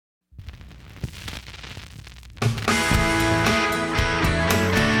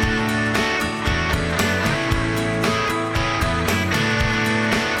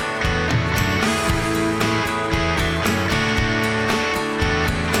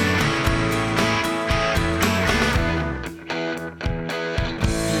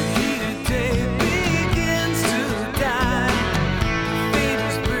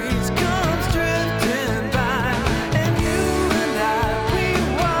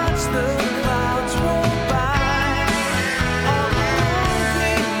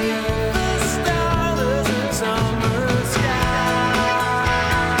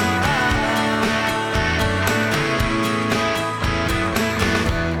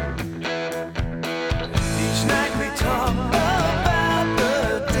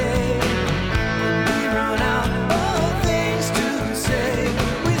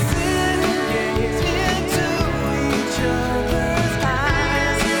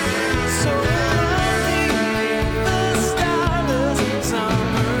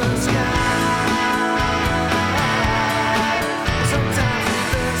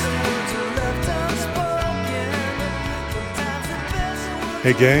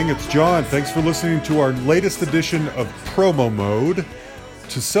Hey gang, it's John. Thanks for listening to our latest edition of Promo Mode.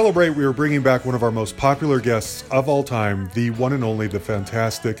 To celebrate, we are bringing back one of our most popular guests of all time, the one and only, the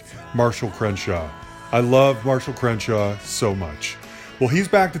fantastic Marshall Crenshaw. I love Marshall Crenshaw so much. Well, he's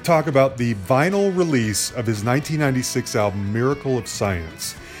back to talk about the vinyl release of his 1996 album, Miracle of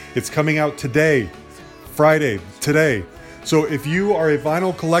Science. It's coming out today, Friday, today. So if you are a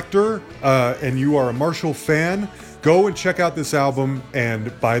vinyl collector and you are a Marshall fan, go and check out this album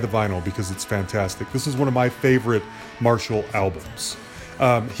and buy the vinyl because it's fantastic. This is one of my favorite Marshall albums.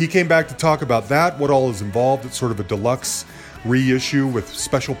 He came back to talk about that, what all is involved. It's sort of a deluxe reissue with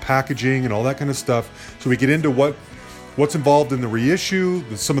special packaging and all that kind of stuff. So we get into what's involved in the reissue,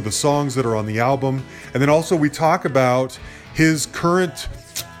 some of the songs that are on the album, and then also we talk about his current,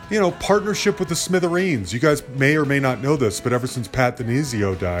 partnership with the Smithereens. You guys may or may not know this, but ever since Pat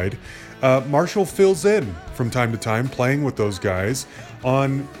Denizio died, Marshall fills in from time to time, playing with those guys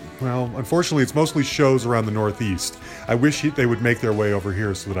on, unfortunately, it's mostly shows around the Northeast. I wish they would make their way over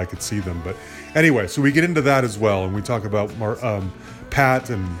here so that I could see them. But anyway, so we get into that as well, and we talk about Pat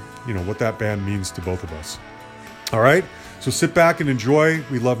and, what that band means to both of us. All right? So sit back and enjoy.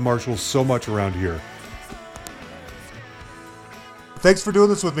 We love Marshall so much around here. Thanks for doing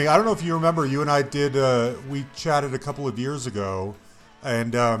this with me. I don't know if you remember, you and I we chatted a couple of years ago.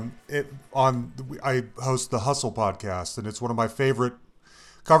 And I host the Hustle podcast, and it's one of my favorite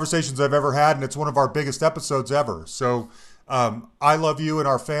conversations I've ever had, and it's one of our biggest episodes ever. So I love you, and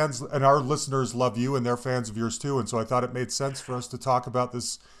our fans and our listeners love you, and they're fans of yours too. And so I thought it made sense for us to talk about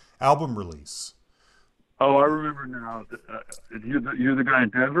this album release. Oh, I remember now. You're the guy in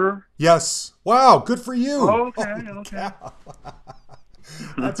Denver? Yes. Wow, good for you. Oh, okay.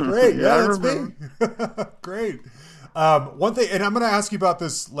 That's great. Yeah, that's me. Great. One thing, and I'm going to ask you about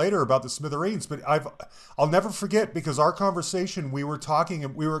this later about the Smithereens, but I'll never forget, because our conversation, we were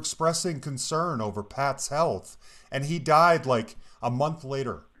expressing concern over Pat's health, and he died like a month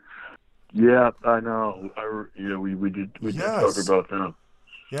later. Yeah, I know. We did talk about that.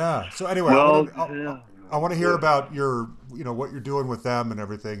 Yeah. So anyway, I want to hear about your, what you're doing with them and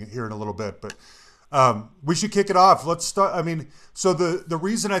everything here in a little bit, but we should kick it off. Let's start. So the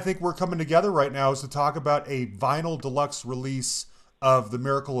reason I think we're coming together right now is to talk about a vinyl deluxe release of the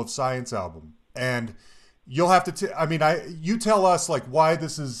Miracle of Science album. And you'll have to, you tell us like why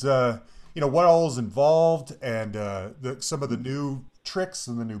this is, what all is involved, and some of the new tricks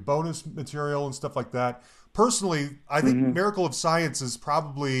and the new bonus material and stuff like that. Personally, I think Miracle of Science is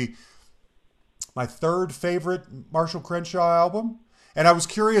probably my third favorite Marshall Crenshaw album. And I was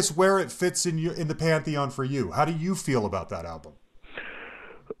curious where it fits in the pantheon for you. How do you feel about that album?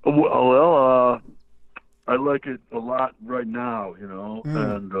 Well, I like it a lot right now,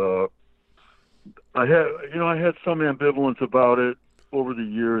 and I had some ambivalence about it over the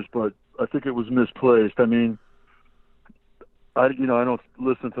years, but I think it was misplaced. I don't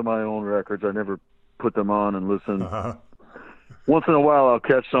listen to my own records. I never put them on and listen. Uh-huh. Once in a while, I'll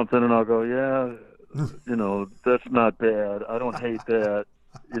catch something and I'll go, yeah. That's not bad. I don't hate that,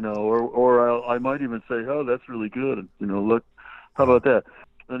 or I might even say, oh, that's really good. Look, how about that?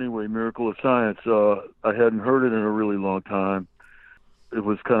 Anyway, Miracle of Science, I hadn't heard it in a really long time. It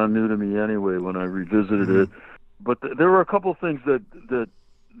was kind of new to me anyway when I revisited it. But there were a couple things that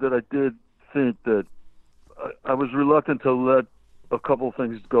I did think that I was reluctant to let a couple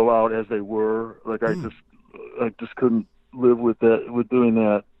things go out as they were. Like I just couldn't live with doing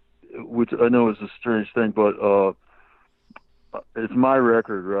that. Which I know is a strange thing, but it's my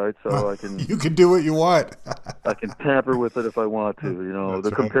record, right? So I can. You can do what you want. I can tamper with it if I want to. That's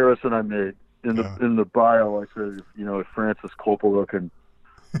the right. comparison I made in the bio, I said, if Francis Coppola can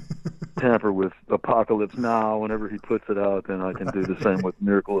tamper with Apocalypse Now whenever he puts it out, then I can do the same with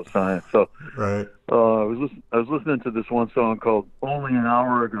Miracle of Science. So, right. I was listening to this one song called "Only an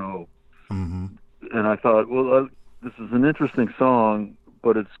Hour Ago," and I thought, well, this is an interesting song,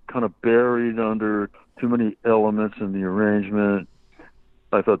 but it's kind of buried under too many elements in the arrangement.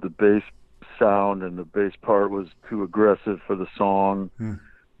 I thought the bass sound and the bass part was too aggressive for the song.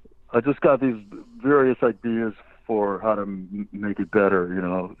 I just got these various ideas for how to make it better,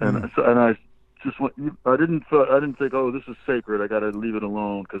 and I just went, I didn't think, oh, this is sacred, I got to leave it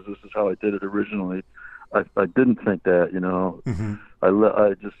alone because this is how I did it originally. I didn't think that,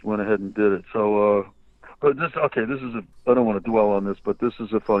 I just went ahead and did it. So, but this is I don't want to dwell on this, but this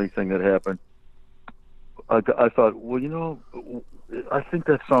is a funny thing that happened. I thought, well, I think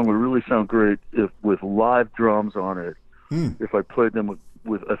that song would really sound great with live drums on it. If I played them with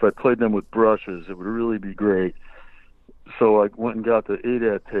brushes, it would really be great. So I went and got the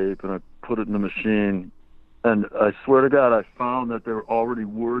 8-at tape and I put it in the machine And I swear to God, I found that there already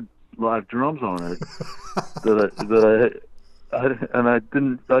were live drums on it I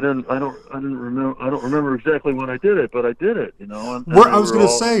don't remember exactly when I did it, but I did it, you know, and they I was were going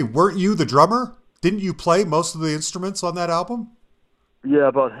to all, say, weren't you the drummer? Didn't you play most of the instruments on that album? yeah,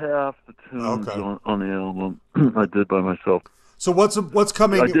 about half the tunes Okay. on the album I did by myself. So what's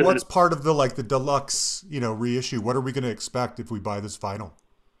coming? I did What's it. part of the deluxe reissue? What are we going to expect if we buy this vinyl?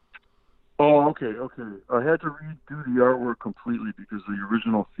 Oh, okay. I had to redo the artwork completely because the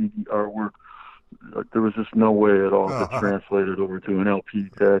original CD artwork, there was just no way at all to translate it over to an LP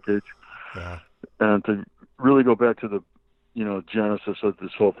package. Yeah. And to really go back to the, genesis of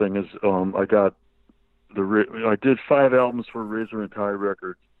this whole thing is, I did 5 albums for Razor and Tie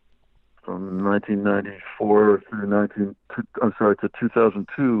Records from 1994 to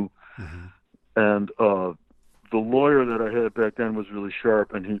 2002. Mm-hmm. And the lawyer that I had back then was really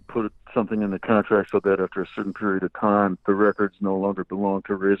sharp, and he put something in the contract so that after a certain period of time, the records no longer belonged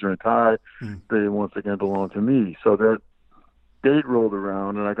to Razor and Tie. They once again belonged to me. So that date rolled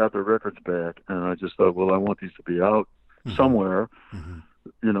around, and I got the records back, and I just thought, well, I want these to be out somewhere,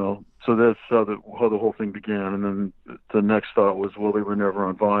 So that's how the whole thing began. And then the next thought was, well, they were never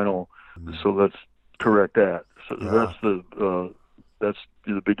on vinyl, so let's correct that. So that's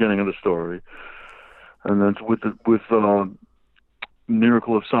the beginning of the story. And then with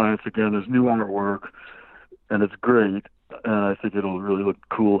Miracle of Science, again, there's new artwork, and it's great, and I think it'll really look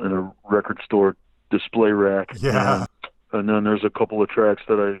cool in a record store display rack. Yeah. And then there's a couple of tracks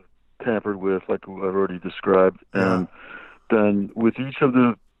that I tampered with, like I've already described. Yeah. And then with each of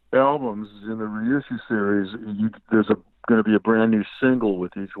the albums in the reissue series, there's going to be a brand new single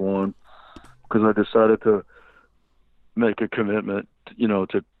with each one, because I decided to make a commitment,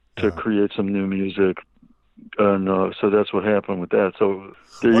 to create some new music. And so that's what happened with that. So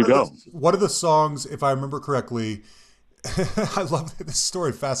there you go. One of the songs, if I remember correctly, I love this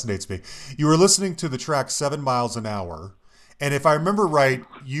story. Fascinates me. You were listening to the track 7 Miles an Hour, and if I remember right,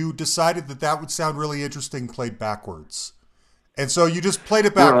 you decided that would sound really interesting played backwards, and so you just played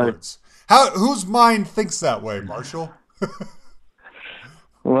it backwards. Right. Whose mind thinks that way, Marshall?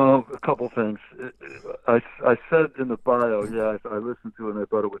 Well, a couple things. I said in the bio, I listened to it and I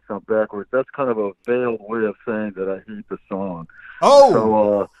thought it would sound backwards. That's kind of a veiled way of saying that I hate the song. Oh!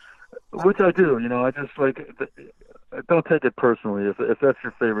 So, which I do, I just don't take it personally. If that's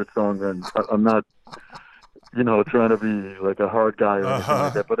your favorite song, then I'm not, trying to be like a hard guy or anything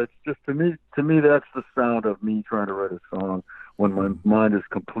like that. But it's just, to me, that's the sound of me trying to write a song when my mind is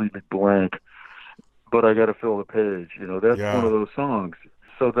completely blank, but I got to fill the page. That's one of those songs.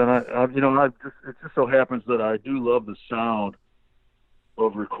 So then it just so happens that I do love the sound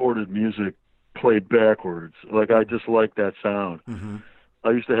of recorded music played backwards. Like, I just like that sound. Mm-hmm.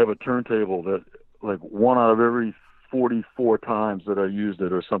 I used to have a turntable that, like, 1 out of every 44 times that I used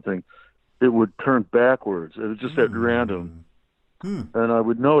it or something, it would turn backwards. It was just at random. And I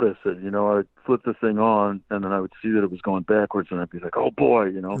would notice it, I'd flip the thing on, and then I would see that it was going backwards, and I'd be like, oh boy,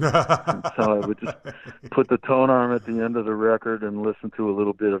 And so I would just put the tone arm at the end of the record and listen to a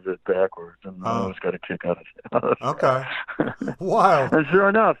little bit of it backwards, and I always got a kick out of it. Okay. Wow. And sure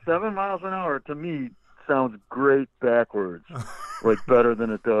enough, 7 miles an hour to me sounds great backwards, like better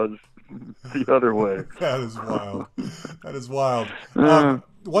than it does the other way. That is wild.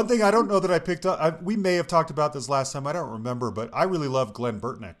 One thing I don't know that I picked up, we may have talked about this last time, I don't remember, but I really love Glenn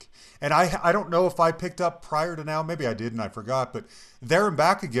Burtnick. And I don't know if I picked up prior to now, maybe I did and I forgot, but There and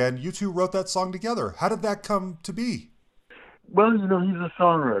Back Again, you two wrote that song together. How did that come to be? Well, he's a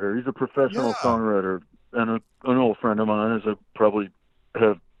songwriter. He's a professional songwriter and an old friend of mine, as I probably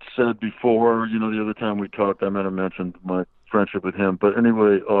have said before. The other time we talked, I might have mentioned my friendship with him. But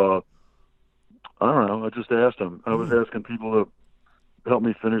anyway, I don't know. I just asked him. I was asking people to help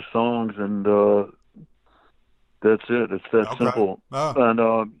me finish songs, and that's it. It's that simple. Oh. And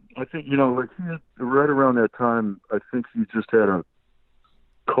I think, right around that time, I think he just had a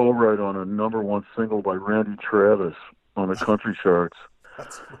co-write on a #1 single by Randy Travis on the country charts.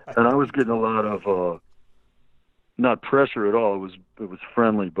 That's right. And I was getting a lot of not pressure at all. It was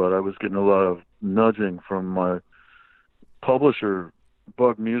friendly, but I was getting a lot of nudging from my publisher,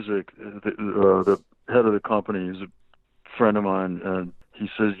 Bug Music, the head of the company. He's a friend of mine, and he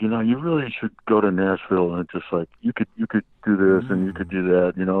says, you really should go to Nashville, and just like you could do this and you could do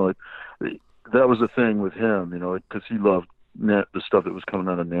that. That was the thing with him, because he loved the stuff that was coming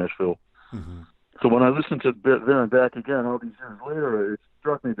out of Nashville. Mm-hmm. So when I listened to There and Back Again all these years later, it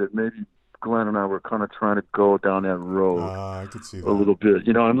struck me that maybe Glenn and I were kind of trying to go down that road. I could see that a little bit.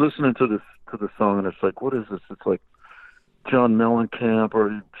 I'm listening to the song, and it's like, what is this? It's like John Mellencamp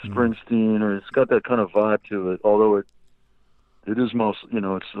or Springsteen, or it's got that kind of vibe to it. Although it is most,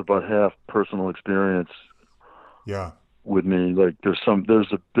 it's about half personal experience. Yeah. With me, like there's a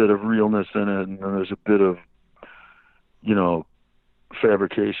bit of realness in it, and then there's a bit of,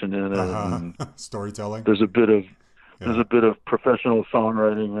 fabrication in it. And storytelling. There's a bit of professional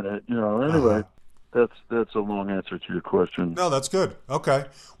songwriting in it. Anyway, that's a long answer to your question. No, that's good. Okay.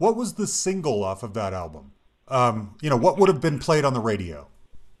 What was the single off of that album? What would have been played on the radio?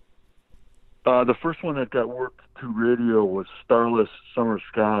 The first one that got worked to radio was Starless Summer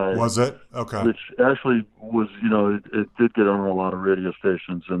Sky. Was it? Okay. Which actually was, it did get on a lot of radio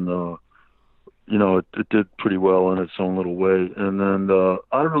stations, and, it did pretty well in its own little way. And then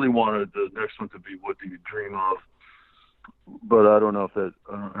I really wanted the next one to be What Do You Dream Of? But I don't know if I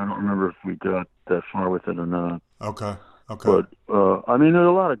don't remember if we got that far with it or not. Okay. But, there's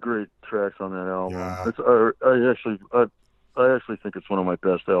a lot of great tracks on that album. Yeah. I actually think it's one of my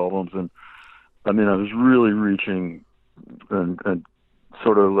best albums, and I was really reaching and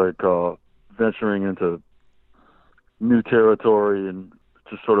sort of like venturing into new territory and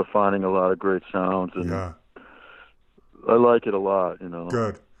just sort of finding a lot of great sounds. And yeah. I like it a lot,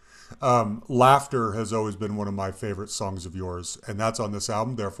 Good. Laughter has always been one of my favorite songs of yours, and that's on this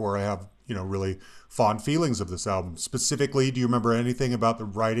album. Therefore, I have, really fond feelings of this album. Specifically, do you remember anything about the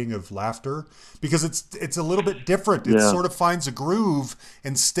writing of Laughter? Because it's a little bit different. It sort of finds a groove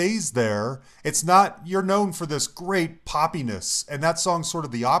and stays there. It's not, you're known for this great poppiness, and that song's sort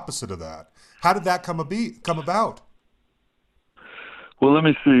of the opposite of that. How did that come about? Well, let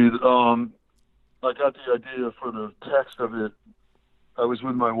me see. I got the idea for the text of it. I was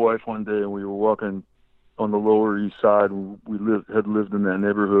with my wife one day, and we were walking on the Lower East Side. We had lived in that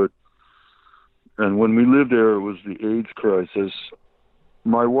neighborhood. And when we lived there, it was the AIDS crisis.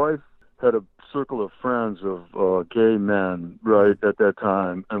 My wife had a circle of friends of gay men, right, at that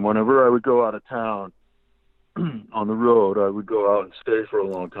time. And whenever I would go out of town on the road, I would go out and stay for a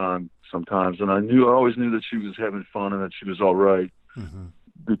long time sometimes. And I always knew that she was having fun and that she was all right,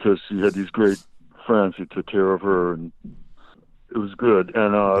 because she had these great friends who took care of her, and it was good.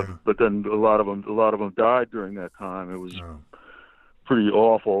 And but then a lot of them died during that time. It was pretty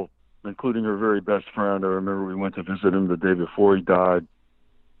awful, including her very best friend. I remember we went to visit him the day before he died.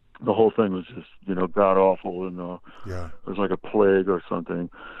 The whole thing was just, god awful, and it was like a plague or something.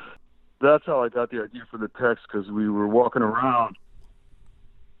 That's how I got the idea for the text, because we were walking around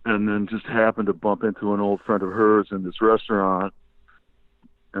and then just happened to bump into an old friend of hers in this restaurant.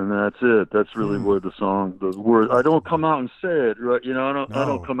 And that's it. That's really where the word. I don't come out and say it, right? I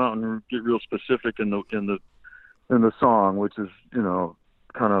don't come out and get real specific in the song, which is,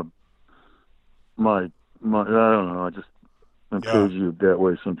 kind of my I don't know. I just am crazy that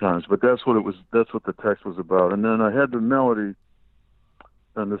way sometimes. But that's what it was. That's what the text was about. And then I had the melody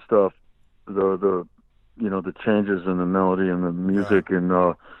and the stuff, the changes in the melody and the music. And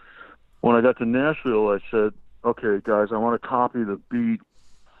when I got to Nashville, I said, "Okay, guys, I want to copy the beat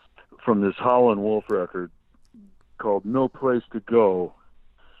from this Howlin' Wolf record called No Place to Go.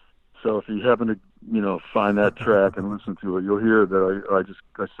 So if you happen to, find that track and listen to it, you'll hear that I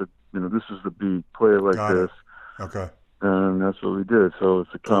said, this is the beat, play it like this. Okay. And that's what we did. So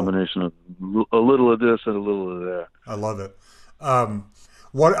it's a combination of a little of this and a little of that. I love it.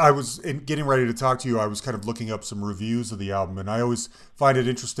 What I was getting ready to talk to you, I was kind of looking up some reviews of the album, and I always find it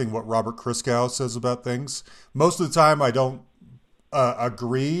interesting what Robert Christgau says about things. Most of the time I don't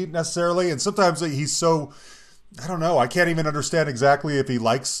agree necessarily, and sometimes he's so, I don't know, I can't even understand exactly if he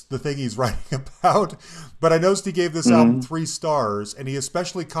likes the thing he's writing about, but I noticed he gave this album 3 stars, and he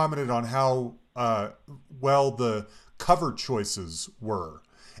especially commented on how well the cover choices were.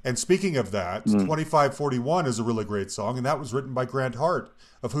 And speaking of that, 2541 is a really great song, and that was written by Grant Hart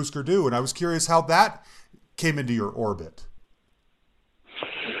of Husker Du, and I was curious how that came into your orbit.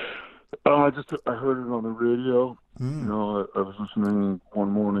 I heard it on the radio. I was listening one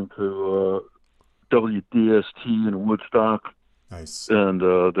morning to WDST in Woodstock. Nice. And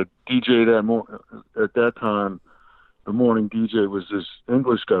the DJ at that time, the morning DJ was this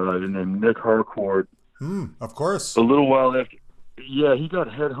English guy named Nick Harcourt. Of course. A little while after, he got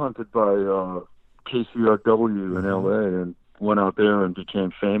headhunted by KCRW in LA and went out there and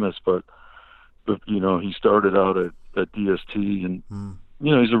became famous. But he started out at DST, and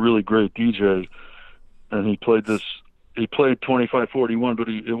he's a really great DJ. And he played 2541, but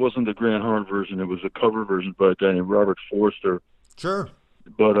it wasn't the Grant Hart version. It was a cover version by a guy named Robert Forster. Sure.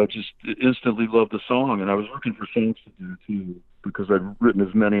 But I just instantly loved the song, and I was looking for songs to do too, because I'd written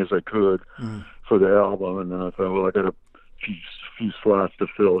as many as I could for the album, and then I thought, well, I got a few slots to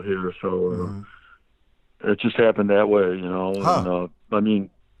fill here, so it just happened that way, you know. Huh. And I mean,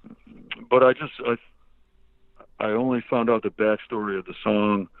 but I only found out the backstory of the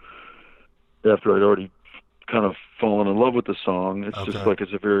song after I'd already kind of fallen in love with the song. It's just Okay. like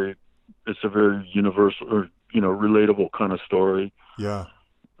it's a very universal or relatable kind of story, Yeah.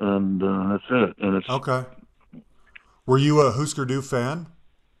 and that's it. And it's Okay. Were you a Husker Du fan?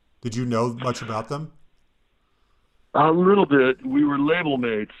 Did you know much about them? a little bit. We were label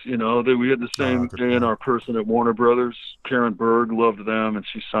mates, you know. That we had the Ah, same good point. A&R person at Warner Brothers. Karen Berg loved them, and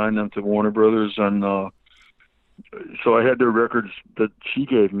she signed them to Warner Brothers, and so I had their records that she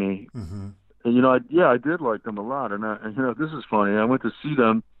gave me. Mm-hmm. And I did like them a lot. And this is funny. I went to see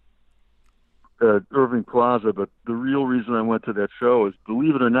them at Irving Plaza, but the real reason I went to that show is,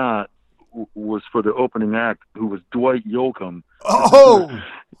 believe it or not, was for the opening act, who was Dwight Yoakam. Oh, Opened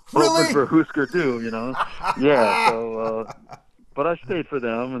really? for Husker Du, you know. Yeah, so but I stayed for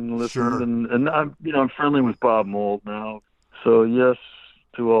them and listened, Sure. and I'm friendly with Bob Mould now. So yes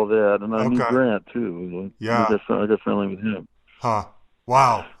to all that, and I knew Okay. Grant too. Yeah. I got friendly with him. Huh.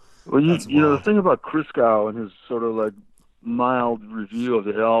 Wow. Well, That's the wild. thing about Christgau and his sort of like mild review of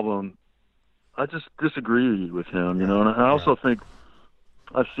the album, I just disagree with him, you Yeah. know. And I Yeah. also think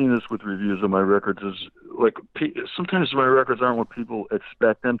I've seen this with reviews of my records is like sometimes my records aren't what people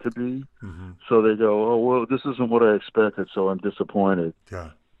expect them to be, Mm-hmm. so they go, oh well, this isn't what I expected, so I'm disappointed. Yeah.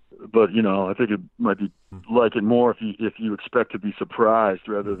 But I think it might be like it more if you expect to be surprised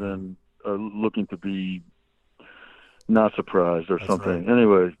rather Mm-hmm. than looking to be not surprised or That's right. something.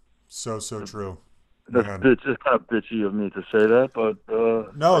 Anyway, So true. that's Man. it's kind of bitchy of me to say that, but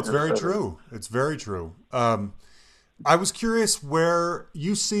No, I it's just very said it. true. It's very true. I was curious where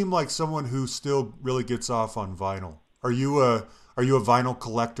you seem like someone who still really gets off on vinyl. Are you a vinyl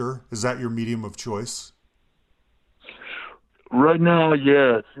collector? Is that your medium of choice? Right now,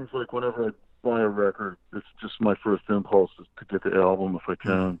 yeah, it seems like whenever I buy a record, it's just my first impulse is to get the album if I Mm.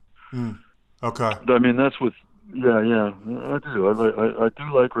 can. Mm. Okay. I mean, that's what. Yeah, yeah, I do. I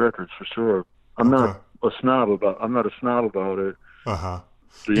do like records for sure. Okay. I'm not a snob about it. Uh-huh.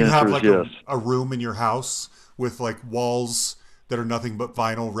 Do The you have answer is like yes. a room in your house with like walls that are nothing but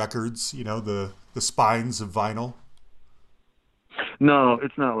vinyl records, the spines of vinyl? No,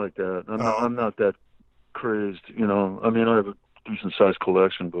 it's not like that. Oh, I'm not that crazed. I mean, I have a decent sized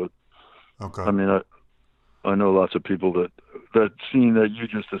collection, but okay. I mean, I know lots of people that scene that you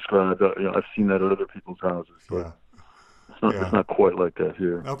just described. I've seen that at other people's houses, but Yeah. it's Yeah. not quite like that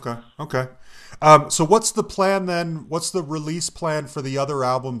here. Okay. Okay. So what's the plan then? What's the release plan for the other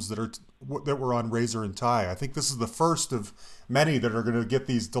albums that were on Razor and Tie? I think this is the first of many that are going to get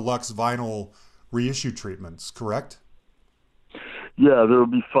these deluxe vinyl reissue treatments. Correct? Yeah, there will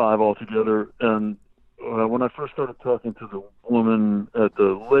be five altogether. And when I first started talking to the woman at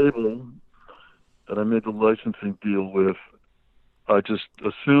the label that I made the licensing deal with, I just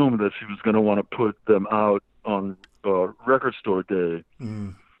assumed that she was going to want to put them out on Record Store Day.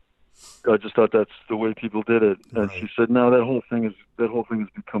 Mm, I just thought that's the way people did it, and she right. said, "No, that whole thing has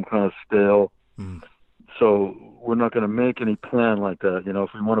become kind of stale. Mm, So we're not going to make any plan like that.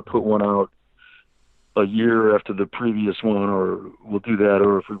 If we want to put mm, one out a year after the previous one, or we'll do that,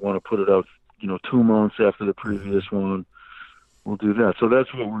 or if we want to put it out, 2 months after the hmm. previous one, we'll do that. So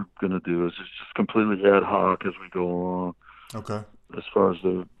that's what we're going to do. Is it's just completely ad hoc as we go along, Okay. as far as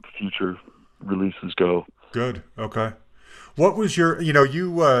the future releases go. Good. Okay. What was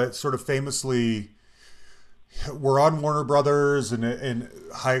you sort of famously were on Warner Brothers and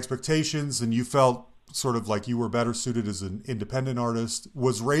High Expectations, and you felt sort of like you were better suited as an independent artist.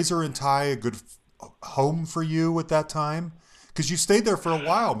 Was Razor and Tie a good home for you at that time? Because you stayed there for a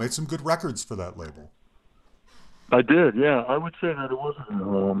while, made some good records for that label. I did, yeah. I would say that it wasn't at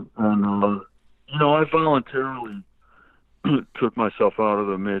home, and I voluntarily took myself out of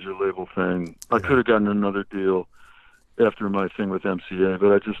the major label thing. I could Yeah. have gotten another deal after my thing with MCA,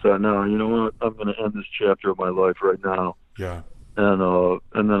 but I just thought, no, you know what? I'm going to end this chapter of my life right now. Yeah. And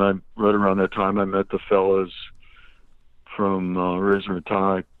then right around that time, I met the fellas from Razor and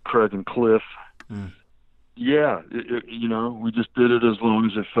Tie, Craig and Cliff. Mm. Yeah, we just did it as long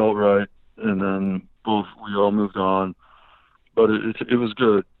as it felt right, and then we all moved on. But it was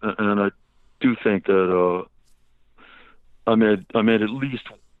good, and I do think that I made at least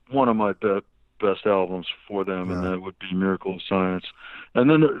one of my best albums for them, and Yeah. that would be Miracle of Science. And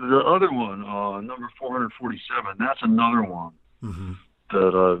then the other one, number 447, that's another one Hmm.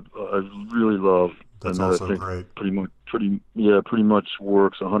 that I really love, That's and that I also think great. pretty much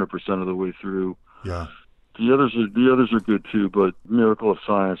works 100% of the way through. Yeah. the others are good too, but Miracle of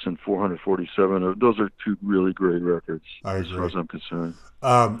Science and 447, those are two really great records as far as I'm concerned.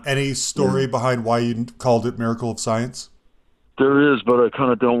 Any story behind why you called it Miracle of Science? There is, but I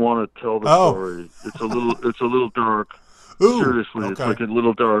kind of don't want to tell the story. It's a little dark. Ooh, seriously, okay. It's like a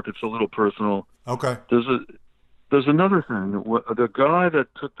little dark. It's a little personal. Okay. There's another thing. The guy that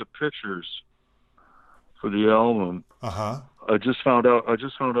took the pictures for the album. I just found out a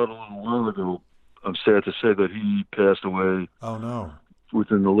little while ago. I'm sad to say that he passed away. Oh no!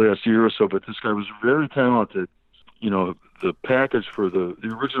 Within the last year or so, but this guy was very talented. You know, the package for the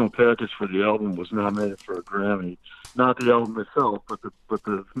original package for the album was nominated for a Grammy. Not the album itself, but the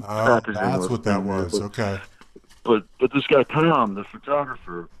packaging. That's what that was. But, okay. But this guy Tom, the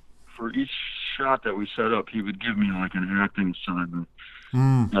photographer, for each shot that we set up, he would give me like an acting assignment.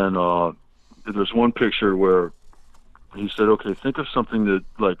 And there's one picture where he said, "Okay, think of something that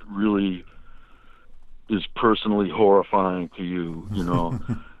like really is personally horrifying to you, you know,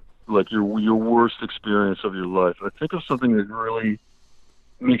 like your worst experience of your life. I think of something that really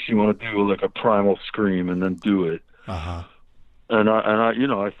makes you want to do like a primal scream and then do it." And I, you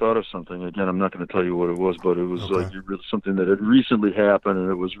know, I thought of something. Again, I'm not going to tell you what it was, but it was like something that had recently happened, and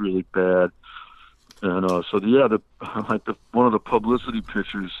it was really bad. And one of the publicity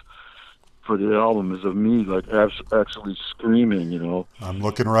pictures for the album is of me like actually screaming. You know, I'm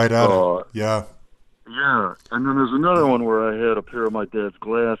looking right at it. Yeah. Yeah, and then there's another one where I had a pair of my dad's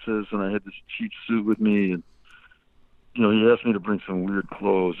glasses, and I had this cheap suit with me, and you know, he asked me to bring some weird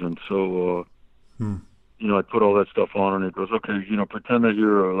clothes, and so you know, I put all that stuff on, and he goes, "Okay, you know, pretend that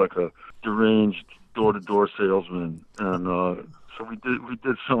you're like a deranged door-to-door salesman," and so we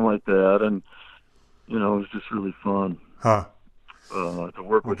did something like that, and you know, it was just really fun to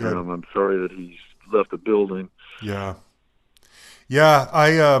work with him. I'm sorry that he's left the building. Yeah. Yeah,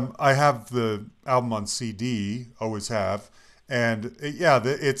 I have the album on CD, always have, and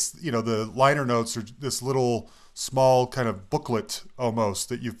it's, you know, the liner notes are this little small kind of booklet almost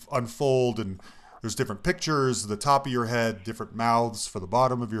that you unfold, and there's different pictures, the top of your head, different mouths for the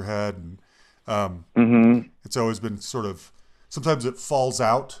bottom of your head, and it's always been sort of, sometimes it falls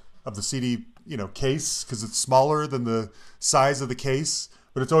out of the CD, you know, case because it's smaller than the size of the case.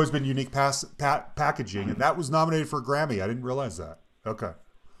 But it's always been unique packaging, and that was nominated for a Grammy. I didn't realize that. Okay.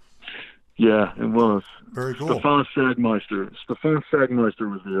 Yeah, it was. Very cool. Stefan Sagmeister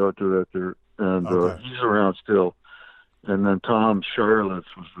was the art director, and he's around still. And then Tom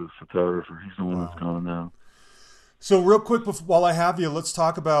Charlitz was the photographer. He's the one that's gone now. So real quick, while I have you, let's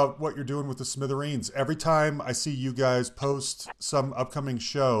talk about what you're doing with the Smithereens. Every time I see you guys post some upcoming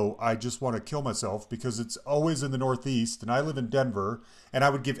show, I just want to kill myself because it's always in the Northeast, and I live in Denver, and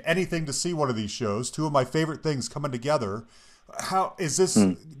I would give anything to see one of these shows. Two of my favorite things coming together. How is this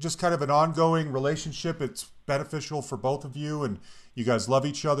just kind of an ongoing relationship? It's beneficial for both of you, and you guys love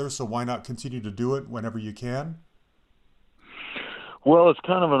each other, so why not continue to do it whenever you can? Well, it's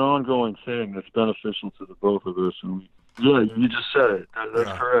kind of an ongoing thing that's beneficial to the both of us. And yeah, you just said it.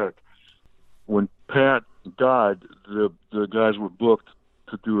 That's correct. When Pat died, the guys were booked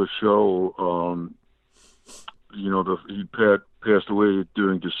to do a show. You know, Pat passed away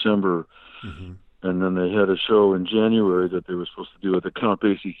during December, and then they had a show in January that they were supposed to do at the Count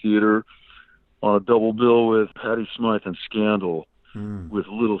Basie Theater on a double bill with Patti Smythe and Scandal, with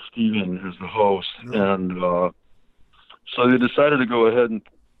Little Steven as the host, and so they decided to go ahead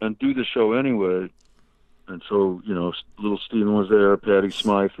and do the show anyway. And so, you know, Little Steven was there, Patti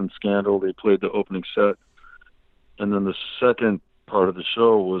Smythe and Scandal. They played the opening set. And then the second part of the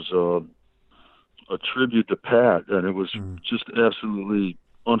show was a tribute to Pat. And it was just absolutely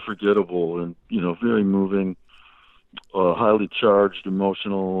unforgettable and, you know, very moving, highly charged,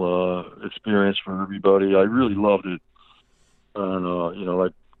 emotional experience for everybody. I really loved it. And, you know,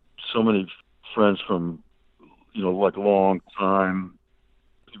 like so many friends from, you know, like a long time,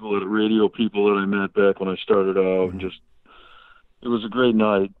 people that I met back when I started out, and just, it was a great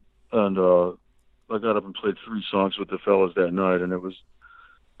night. And I got up and played 3 songs with the fellas that night, and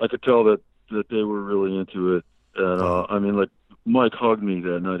I could tell that they were really into it. And I mean, like, Mike hugged me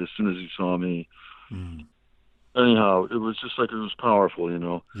that night as soon as he saw me. Anyhow, it was just like, it was powerful, you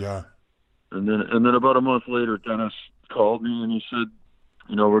know. Yeah. And then about a month later, Dennis called me and he said,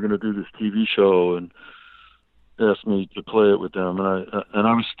 you know, we're going to do this TV show, and asked me to play it with them, and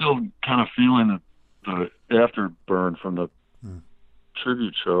I was still kind of feeling the afterburn from the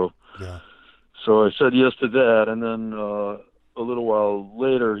tribute show. Yeah. So I said yes to that, and then a little while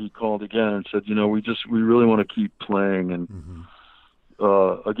later he called again and said, you know, we really want to keep playing, and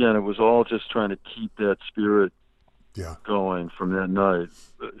again, it was all just trying to keep that spirit going from that night.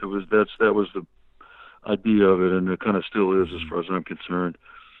 That was idea of it, and it kind of still is as far as I'm concerned.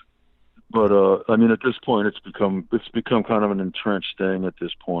 But I mean, at this point, it's become kind of an entrenched thing. At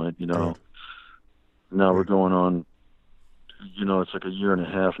this point, you know, now we're going on. You know, it's like a year and a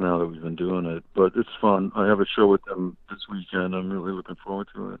half now that we've been doing it, but it's fun. I have a show with them this weekend. I'm really looking forward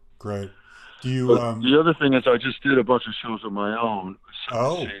to it. Great. Do you? The other thing is, I just did a bunch of shows of my own.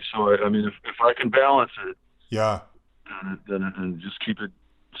 So I mean, if I can balance it, yeah, then and just keep it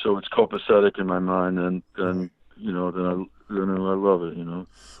so it's copacetic in my mind, then you know, then I love it, you know.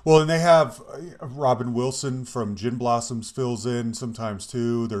 Well, and they have Robin Wilson from Gin Blossoms fills in sometimes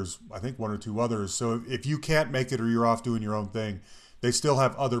too. There's, I think, one or two others. So if you can't make it or you're off doing your own thing, they still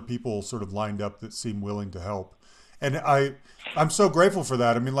have other people sort of lined up that seem willing to help. And I'm so grateful for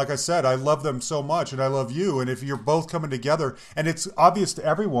that. I mean, like I said, I love them so much, and I love you. And if you're both coming together, and it's obvious to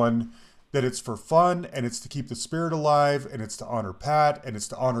everyone that it's for fun, and it's to keep the spirit alive, and it's to honor Pat, and it's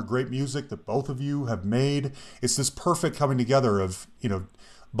to honor great music that both of you have made. It's this perfect coming together of, you know,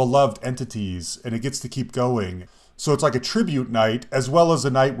 beloved entities, and it gets to keep going. So it's like a tribute night as well as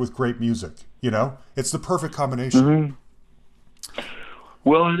a night with great music, you know? It's the perfect combination. Mm-hmm.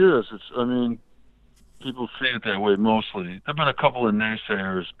 Well, it is. I mean, people see it that way mostly. There have been a couple of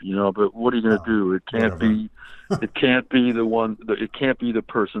naysayers, you know, but what are you going to do? It can't be. It can't be the one. It can't be the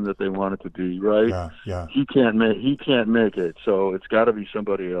person that they want it to be, right? Yeah. He can't make it, so it's got to be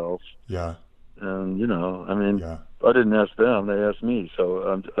somebody else. Yeah. And you know, I mean, I didn't ask them; they asked me.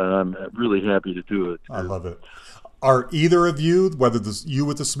 So I'm really happy to do it. I love it. Are either of you, whether you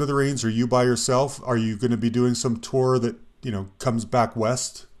with the Smithereens or you by yourself, are you going to be doing some tour that, you know, comes back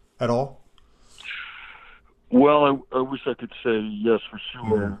west at all? Well, I wish I could say yes for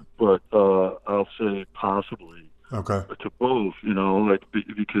sure, but I'll say possibly. Okay. To both, you know, like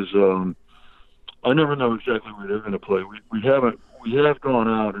because I never know exactly where they're going to play. We have gone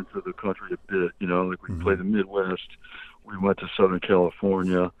out into the country a bit, you know, like we played the Midwest. We went to Southern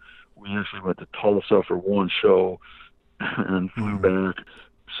California. We actually went to Tulsa for one show and flew back.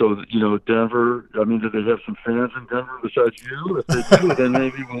 So, you know, Denver, I mean, do they have some fans in Denver besides you? If they do, then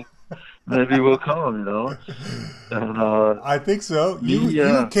maybe we'll come, you know. And I think so.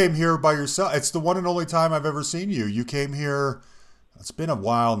 You came here by yourself. It's the one and only time I've ever seen you. You came here, it's been a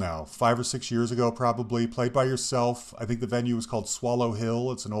while now, 5 or 6 years ago probably, played by yourself. I think the venue was called Swallow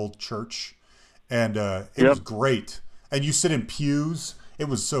Hill. It's an old church. And it was great. And you sit in pews. It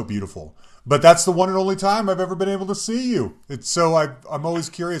was so beautiful. But that's the one and only time I've ever been able to see you. It's so I'm always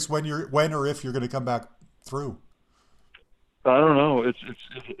curious when or if you're going to come back through. I don't know. It's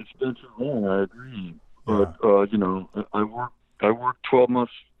been too long. I agree, but you know, I work 12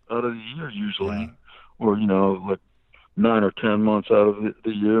 months out of the year usually, or you know, like 9 or 10 months out of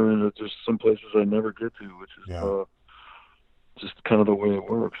the year, and it's just some places I never get to, which is just kind of the way it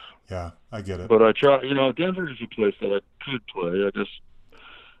works. Yeah, I get it. But I try. You know, Denver is a place that I could play. I just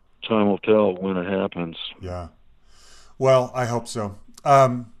time will tell when it happens. Yeah. Well, I hope so.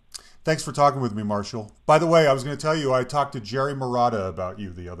 Thanks for talking with me, Marshall. By the way, I was going to tell you, I talked to Jerry Murata about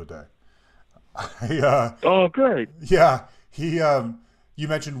you the other day. Oh, great. Yeah. You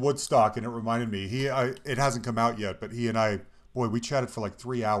mentioned Woodstock, and it reminded me. It hasn't come out yet, but he and I, we chatted for like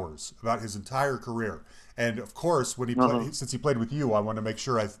 3 hours about his entire career. And of course, when since he played with you, I wanted to make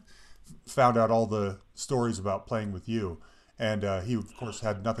sure I found out all the stories about playing with you. And he, of course,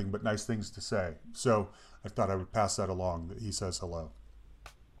 had nothing but nice things to say. So I thought I would pass that along, that he says hello.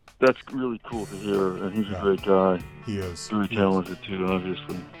 That's really cool to hear, and he's a great guy. He is. Very talented, too,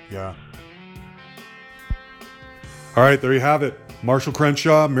 obviously. Yeah. All right, there you have it. Marshall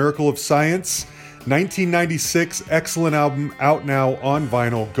Crenshaw, Miracle of Science, 1996, excellent album, out now on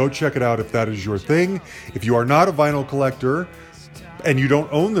vinyl. Go check it out if that is your thing. If you are not a vinyl collector and you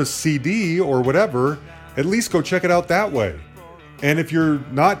don't own the CD or whatever, at least go check it out that way. And if you're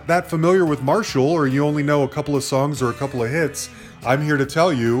not that familiar with Marshall, or you only know a couple of songs or a couple of hits, I'm here to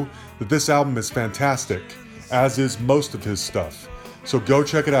tell you that this album is fantastic, as is most of his stuff. So go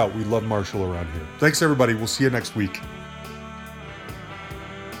check it out. We love Marshall around here. Thanks, everybody. We'll see you next week.